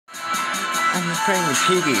I'm just playing with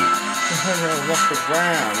piggy. I'm gonna walk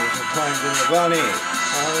around. I'm playing with the bunny.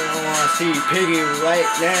 I don't want to see piggy right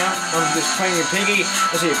now. I'm just playing with piggy.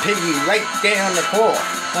 I see piggy right there on the floor.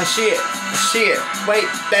 I see it. I see it. Right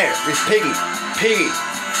there. It's piggy. Piggy.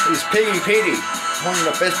 It's piggy. Holding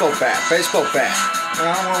the baseball bat. I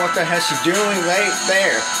don't know what the hell she's doing right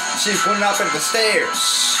there. She's going up the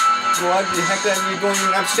stairs. What the heck are you going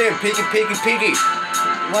upstairs? Piggy.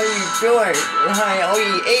 What are you doing?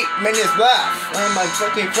 Only 8 minutes left. I'm a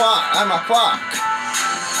fucking clock. I'm a clock.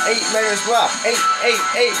 8 minutes left. 8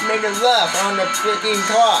 minutes left on the freaking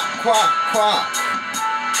clock.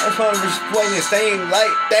 That's why I'm just playing this thing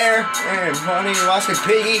right there. And funny watching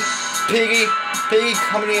piggy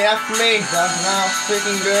coming after me. That's not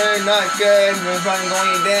freaking good, not good. There's one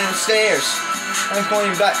going downstairs. I'm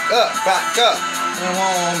going back up. And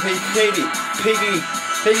on piggy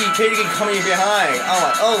coming behind. I'm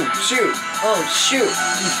like, oh shoot.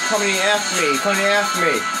 He's coming after me.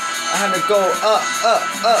 I had to go up.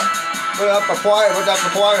 Without the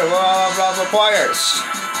wires.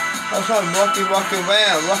 That's why I'm walking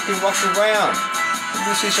around.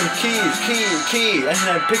 You see some key. I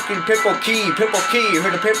had a purple key. You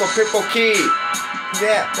heard the purple key.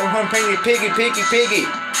 Yeah, I'm playing piggy.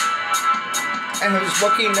 And I was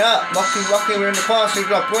walking around the closet.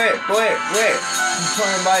 Like, wait. I'm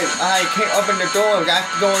trying I can't open the door. I have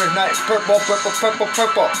to go in at night. Purple.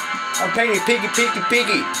 I'm playing piggy.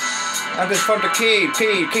 I just found the key.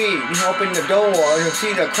 You open the door. You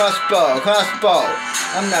see the crossbow.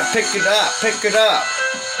 I'm not pick it up.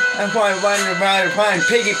 I'm running around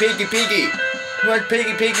piggy. What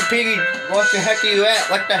piggy? What the heck are you at?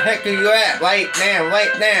 Right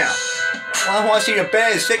now. I want to see the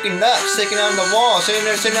bed sticking on the wall, sitting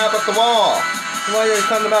up at the wall. Why are you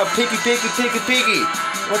talking about piggy?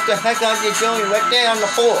 What the heck are you doing right there on the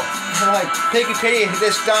floor? I'm like, piggy,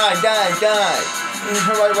 just die.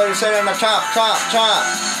 What you say on the top.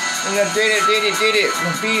 And I did it. Beat it.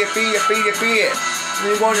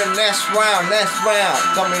 We go to the next round.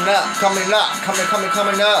 Coming up.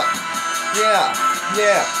 Yeah.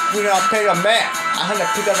 We gotta pick a map. I had to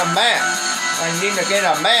pick up a map. I need to get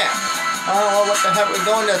a map. I don't know what the heck we're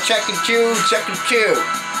going to check and choose. Second 2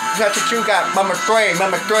 got number 3.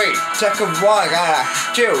 Second 1 got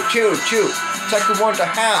two. Second 1 the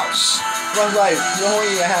house. One like we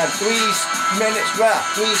only have 3 minutes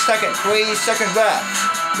left. 3 seconds left.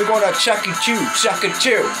 We're going to check and choose. Second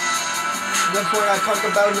 2. That's what I talk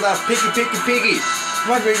about piggy.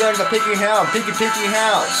 What we going to piggy house?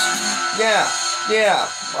 Yeah.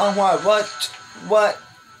 What?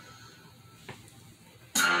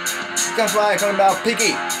 That's why I talk about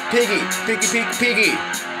piggy.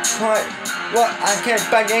 What? I can't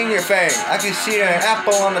find anything. I can see the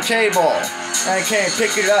apple on the table. I can't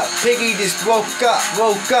pick it up. Piggy just woke up.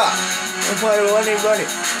 That's why I'm running.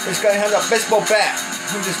 This guy has a baseball bat.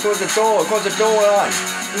 He just close the door on.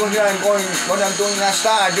 What I'm doing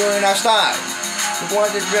outside. I'm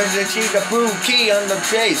going to see the blue key on the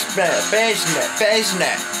basement. That's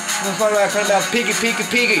why I talk about piggy.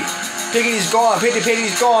 Piggy's gone.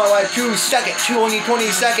 Piggy's gone. Like 2 seconds. 20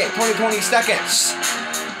 seconds.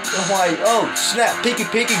 I'm like, oh snap.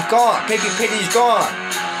 Piggy's gone. Piggy's gone.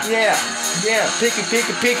 Yeah. Piggy's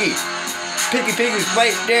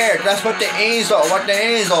right there. That's what the angel. Why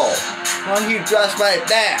you dressed like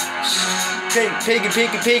that?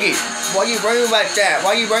 Piggy. Why you running like that?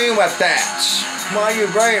 Why you running?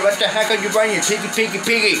 What the heck are you running?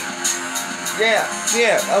 Piggy. Yeah.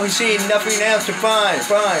 I was seeing nothing else to find.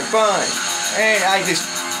 And I just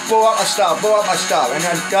blow up my stuff. And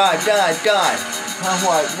I die. I'm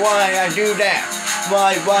like, why did I do that?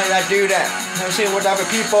 I see what other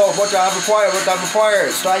people, what the other players,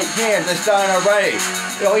 like here, just dying already.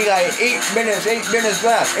 You only got 8 minutes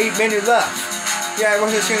left. Yeah, I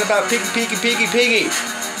was just thinking about piggy.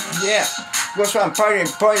 Yeah, that's what I'm playing.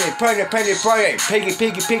 Piggy.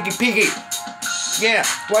 Yeah,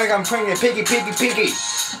 like I'm playing piggy.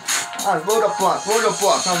 On roller blocks.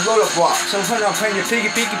 So when I'm playing piggy.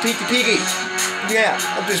 Yeah,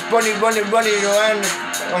 I'm just running around here.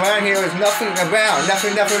 There's nothing around.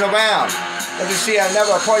 I just see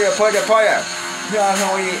another player. There's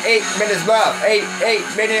only 8 minutes left. 8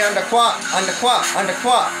 minutes on the clock.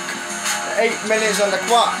 8 minutes on the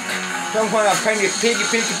clock. So when I'm playing piggy.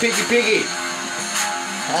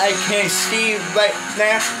 I can't see right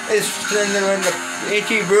now. It's in the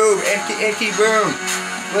empty room.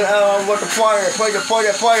 With the players.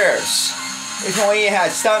 It's only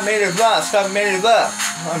had 7 minutes left.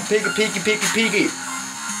 I'm piggy.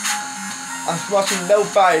 I'm watching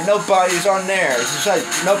nobody's on there. It's just like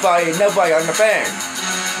nobody on the band.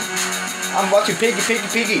 I'm watching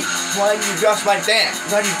Piggy. Why you dress like that?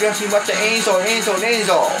 Why you dressing like the angel?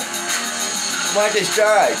 Why this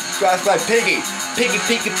guy dress like Piggy?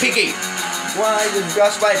 Why you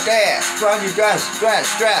dress like that? Why you dress like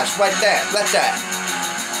that? Like that.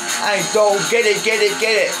 I don't get it.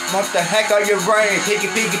 What the heck are you running? Piggy.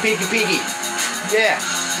 Yeah.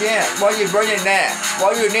 Why you running that?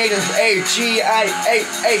 Why you name is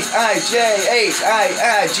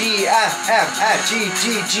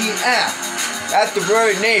AGIHIJHIGIFFGGF? That's the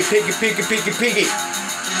word name, Piggy.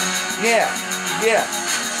 Yeah.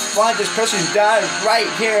 Why this person died right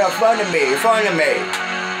here in front of me?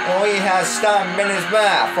 Only has stop minutes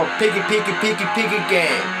left for Piggy game.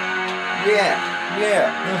 Yeah.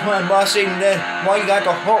 That's why I'm bossing this. Why you got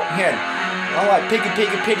the hook here? Alright, Piggy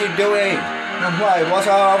doing? Alright, what's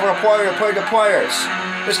all over the players?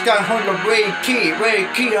 This guy holding the red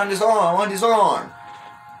key on his arm.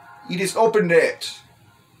 He just opened it.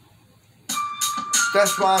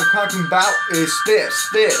 That's what I'm talking about is this.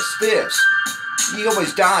 You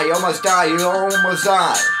almost die.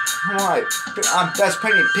 Alright, that's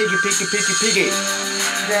playing Piggy.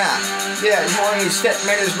 Yeah, only set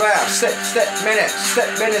minutes left. Set minutes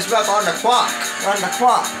left on the clock.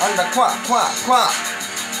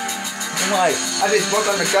 Alright, I just work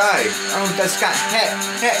on the guy. That's got hey.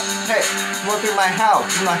 Work in my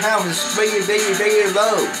house. My house is very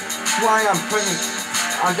low. Why I'm playing?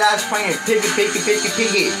 That's playing Piggy.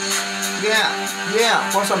 Yeah.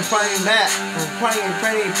 Once I'm playing that, I'm playing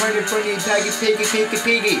Piggy.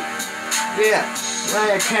 Yeah.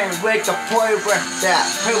 I can't wait to play with that.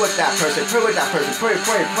 Play with that person. Play with that person.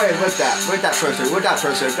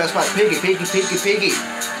 That's why Piggy.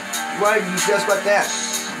 Why you just like that?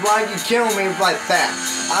 Why you kill me like that?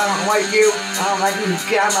 I don't like you.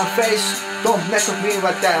 Get out of my face. Don't mess with me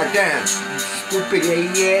like that again. Stupid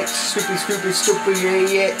idiot. Stupid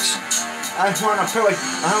idiot. I don't wanna play with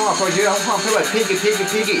you. I wanna play with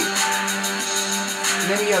Piggy.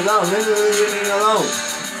 Leave me alone.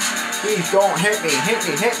 Please don't hit me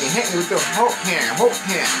with your hope hands.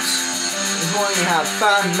 You only have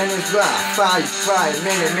 5 minutes left. 5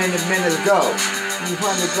 minutes go. You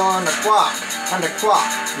want to go on the clock.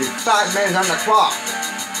 You're 5 minutes on the clock.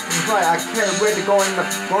 Right, I can't wait to go in the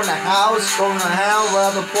house,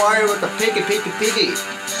 whatever play with the Piggy.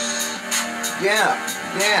 Yeah.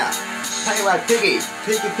 Play like Piggy.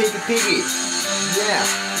 Yeah.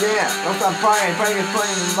 That's what I'm playing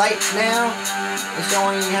right now. It's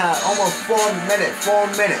only almost 4 minutes.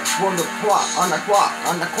 On the clock.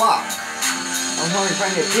 I'm only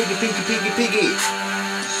playing the Piggy.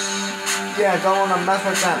 Yeah, don't wanna mess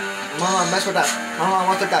with that. I don't wanna mess with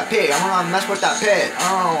that pig. I wanna mess with that pig.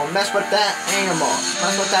 Oh, mess with that animal.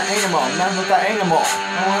 I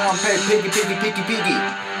wanna play Piggy.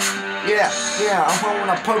 Yeah. I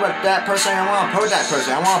wanna play with that person.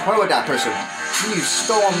 with that person. You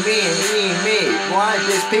stole me and eating me. Why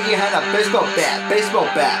this Piggy had a baseball bat?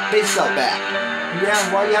 Yeah,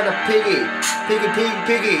 why you have a Piggy? Why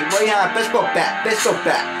you have a baseball bat? I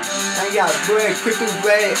got very quickly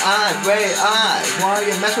red eyes. Why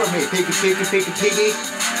you mess with me, Piggy?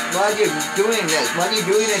 Why are you doing this?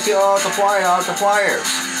 to all the players?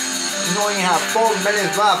 You only have 4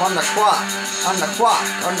 minutes left on the clock.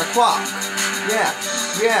 Yeah.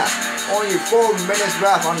 Only 4 minutes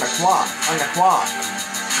left on the clock.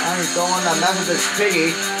 I ain't going to mess with this Piggy.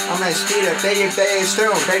 I'm gonna steal it very soon.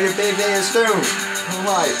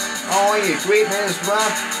 Alright, only 3 minutes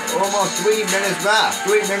left. Almost 3 minutes left.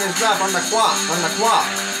 3 minutes left on the clock.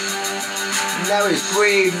 Now it's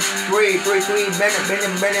 3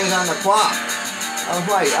 minutes on the clock.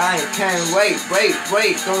 Alright, I can't wait.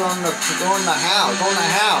 Go on the house, or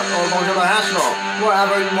go to the hospital.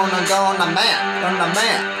 Wherever you wanna go on the mat.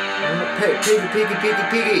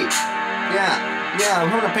 Piggy. Yeah, I'm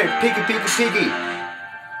gonna play Piggy.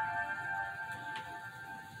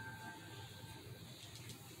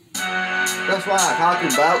 That's what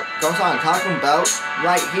I'm talking about.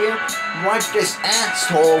 Right here. Why this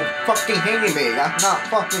asshole fucking hating me? That's not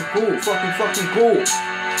fucking cool. Fucking cool.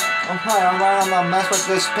 Okay, I'm gonna mess with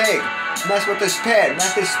this pig. Mess with this pig. I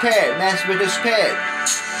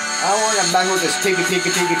don't wanna mess with this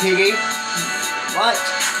Piggy. What?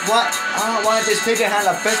 I don't want this Piggy had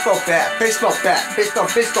a baseball bat.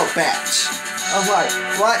 I'm like,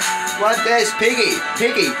 what is Piggy?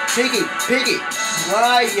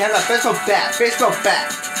 Why you have a baseball bat?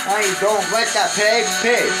 I don't like that pig.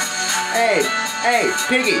 Hey,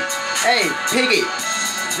 Piggy.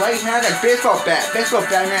 Why you have a baseball bat? I'm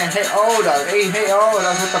gonna hit all those.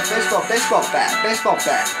 With the baseball bat.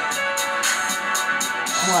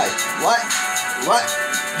 I'm like, what?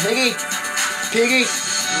 Piggy?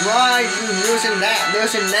 Why you losing that?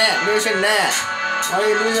 Losing that? Losing that? Why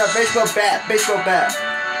you losing a baseball bat? Baseball bat.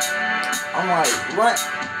 I'm like, what?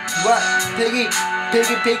 What? Piggy?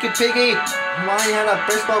 Piggy, piggy, piggy. Why you have a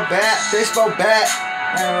baseball bat? Baseball bat.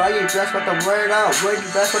 And why you dressed with the weirdo? Why you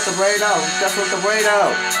dressed with the weirdo? Dressed with the weirdo.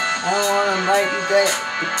 I don't want to make you that.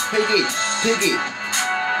 Piggy, piggy.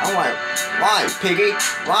 I'm like, why, piggy?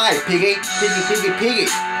 Why, piggy? Piggy, piggy, piggy.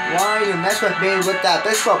 Why you mess with me with that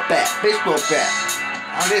baseball bat? Baseball bat.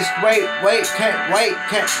 I just can't wait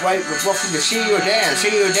to see you again,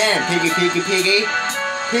 piggy, piggy, piggy.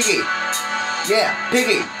 Piggy. Yeah,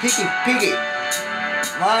 piggy, piggy, piggy.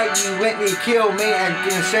 Why you let me kill me and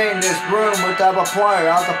stay in this room without the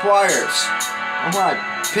pliers? I'm like,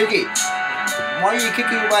 piggy. Why you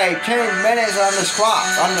kicking away 10 minutes on this clock?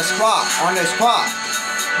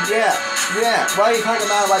 Yeah. Why are you talking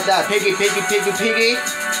about it like that? Piggy, piggy, piggy, piggy.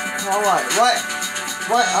 I'm like, what?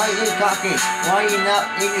 What are you talking? Why are you not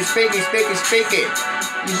speaking?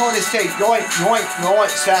 You hold this tape, yoink,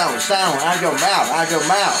 sound out of your mouth. I don't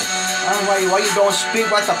know why you don't speak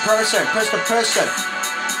like a person.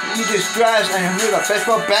 You just dress and move a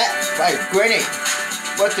baseball bat like grinning.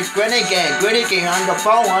 What's the grinning game? Grinning game on the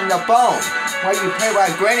phone. Why you play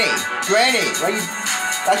like grinning? Why you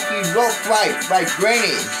like you look like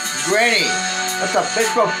grinning? With a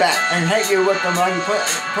baseball bat and hit you with them when you put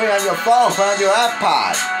it on your phone, put it on your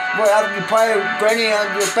iPod. Whatever you play grinning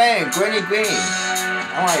on your thing, grinning.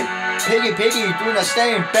 I'm like, piggy, you doing the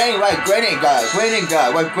same thing like grinning does.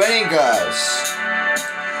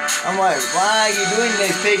 I'm like, why are you doing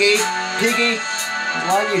this, piggy?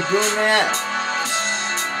 Why are you doing that?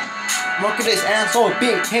 Look at this asshole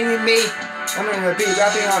beat hitting me. I'm gonna be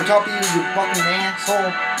rapping on top of you, you fucking asshole.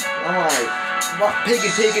 I'm like, what, piggy?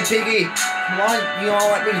 Why you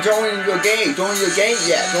don't let me join your game? Join your game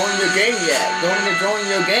yet? Join your game. Yeah,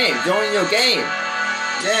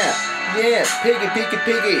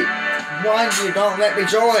 piggy. Why you don't let me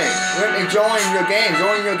join? Let me join your game.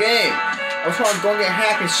 That's why I'm gonna get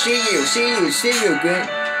hacked and see you, good.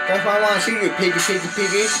 That's why I wanna see you, piggy.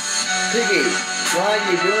 Piggy, why are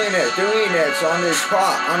you doing this on this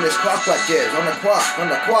clock like this, on the clock.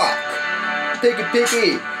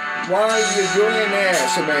 Piggy, why are you doing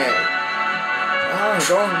this, man? I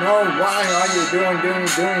don't know why are you doing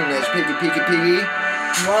this, piggy.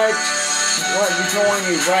 What you telling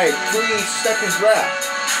me, right? 3 seconds left.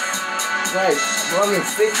 Right, only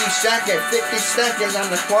 50 seconds on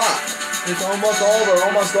the clock. It's almost over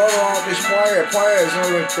all this players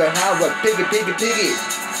over to have a piggy.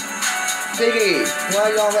 Piggy, why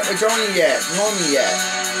you don't let me join you yet?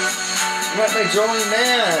 Let me join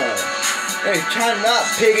now. Hey, time up,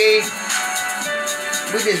 piggy.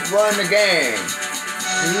 We just won the game.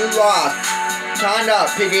 You lost. Time up,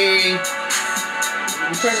 piggy.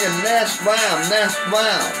 You're playing the next round.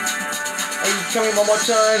 Are you telling me one more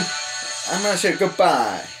time? I'm gonna say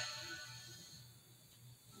goodbye.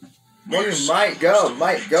 Where you might go.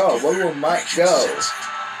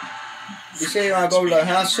 You say you wanna go to the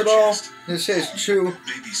hospital? This is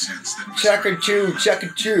check and chew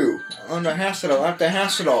on the hospital, at the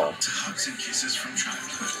hospital.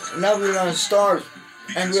 Now we're gonna start,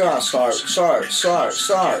 and we're gonna start.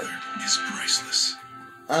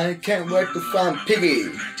 I can't wait to find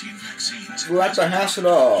Piggy. We're at the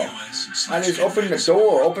hospital. I just opened the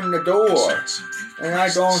door. And I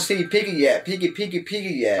don't see Piggy yet. Piggy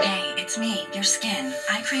yet. Hey, it's me, your skin.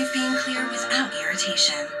 I crave being clear without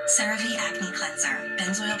irritation. CeraVe Acne Cleanser.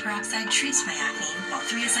 Benzoyl peroxide treats my acne, while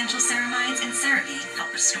 3 essential ceramides and CeraVe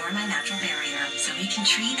help restore my natural barrier so we can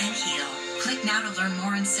treat and heal. Click now to learn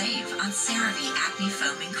more and save on CeraVe Acne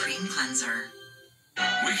Foam and Cream Cleanser.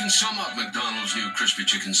 We can sum up McDonald's new crispy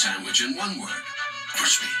chicken sandwich in one word.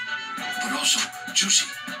 Crispy, but also juicy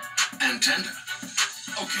and tender.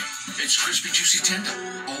 Okay, it's crispy, juicy, tender,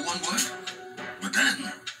 all one word. But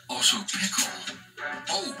then, also pickle.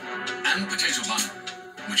 Oh, and potato bun,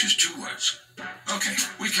 which is 2 words. Okay,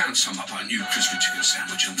 we can't sum up our new crispy chicken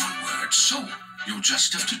sandwich in one word, so you'll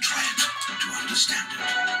just have to try it to understand it.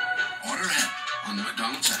 Order ahead on the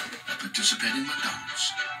McDonald's app at participating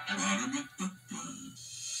McDonald's.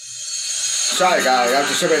 Sorry guys, I have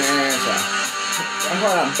to ship it in an answer.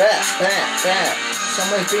 I'm back.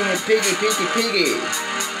 Someone's being a piggy.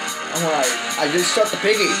 I'm like, I just shot the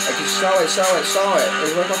piggy. I just saw it.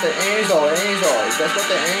 It was like the angel. That's what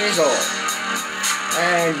the angel.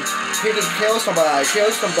 And piggy kills somebody. Piggy.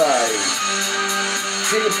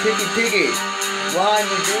 Why are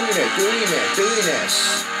you doing this? Piggy.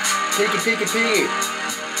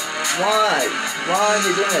 Why are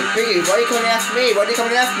you doing this? Piggy, why are you coming after me?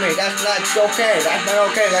 That's not okay.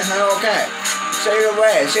 Say it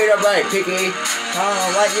away, Piggy. I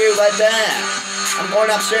don't like you like that. I'm going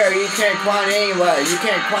upstairs. You can't climb anyway. You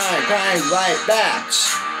can't climb like that.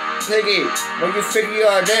 Piggy, what do you think you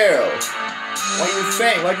ought to do? What do you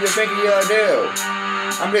think? What do you think you ought to do?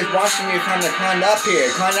 I'm just watching you kind of climb up here.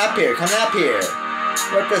 Come up here.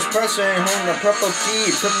 With this person holding the purple key.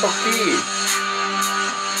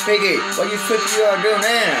 Piggy, what do you think you ought to do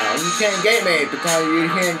now? You can't get me because you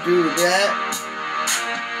can't do that.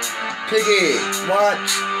 Piggy, what?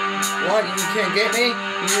 What? You can't get me?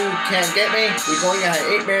 You can't get me? You're going to have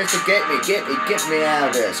 8 minutes to get me. Get me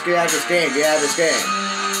out of this. Get out of this game.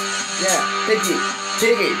 Yeah, Piggy.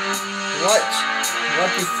 What?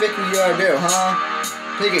 What do you think you ought to do, huh?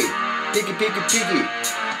 Piggy. What do you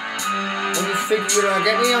think you ought to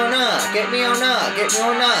get me or not?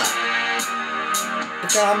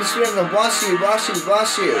 Because I'm just here to watch you.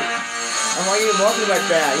 And why are you walking like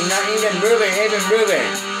that? You're not even moving.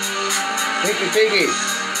 Piggy.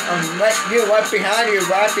 I'm right behind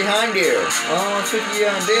you. Oh, what think you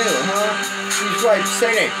gonna do, huh? He's right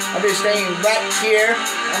sitting. I'm just staying right here.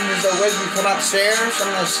 I'm just waiting to come upstairs. I'm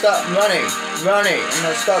gonna stop running.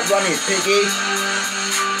 Piggy.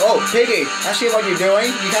 Oh, Piggy, I see what you're doing.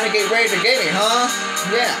 You gotta get ready to get me, huh?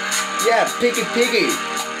 Yeah, Piggy.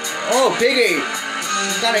 Oh, Piggy,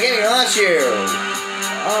 you gotta get me, aren't you?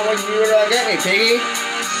 Oh, what you gonna get me, Piggy?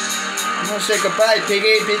 I'm gonna say goodbye,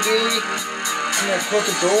 Piggy. I'm gonna close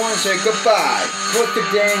the door and say goodbye. Close the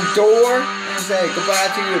dang door and say goodbye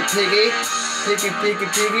to you, Piggy.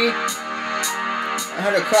 Piggy. I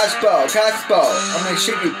had a crossbow. I'm gonna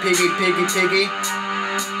shoot you, Piggy. Piggy,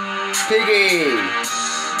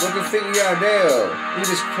 what do you think you gotta do? You're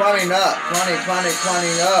just climbing up. I'm gonna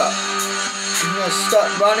start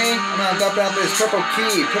running. I'm gonna go up this purple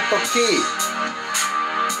key.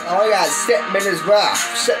 Oh yeah, 7 minutes left.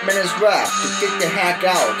 To get the heck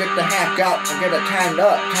out. And get it timed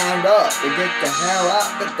up. To get the hell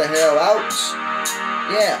out.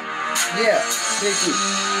 Yeah.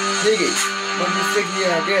 Piggy. What do you think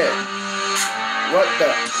you're gonna get? What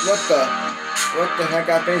the heck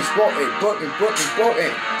I've been sporting.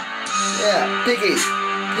 Yeah, Piggy.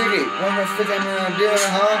 What do you think I'm gonna do,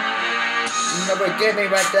 huh? You never get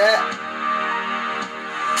me like that.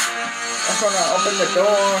 I'm gonna open the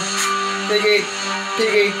door. Piggy,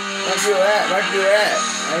 where you at?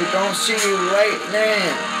 I don't see you right now.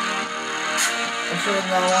 I'm sure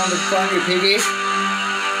I want to find you, Piggy.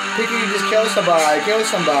 Piggy, you just kill somebody.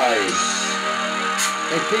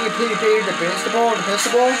 Hey, Piggy, the principal? What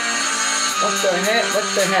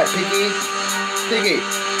the heck, Piggy? Piggy,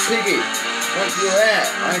 where you at?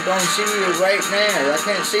 I don't see you right now. I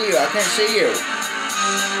can't see you.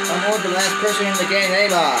 I'm only the last person in the game,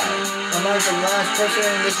 ain't I? I'm only the last person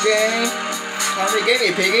in this game. How many get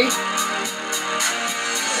me, Piggy?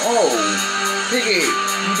 Oh, Piggy,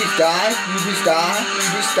 you just die.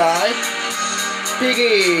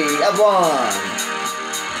 Piggy, I won.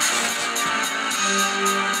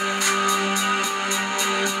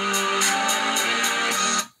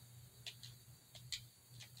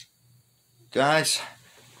 Guys,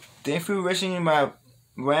 thank you for listening to my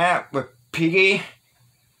rap with Piggy.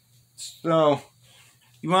 So,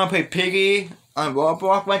 you want to play Piggy on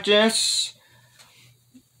Roblox like this?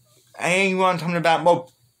 And you want something about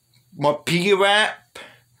more Piggy rap?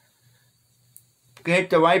 Hit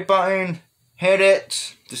the like button, hit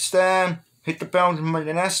it, the stand, hit the bell to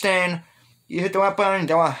the next stand. You hit the like button,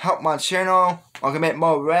 that will help my channel. I can make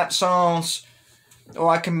more rap songs, or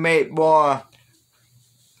I can make more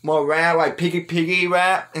rap, like Piggy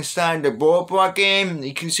rap inside the Roblox game.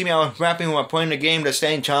 You can see me out rapping while playing the game at the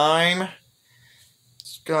same time.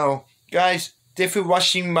 So, guys, thank you for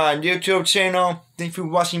watching my YouTube channel. Thank you for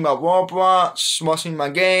watching my Roblox, watching my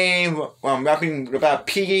game while I'm rapping about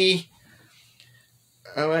Piggy.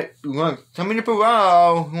 Alright, tell me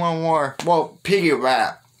below who want more Piggy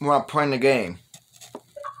rap while I'm playing the game.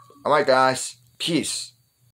 Alright, guys, peace.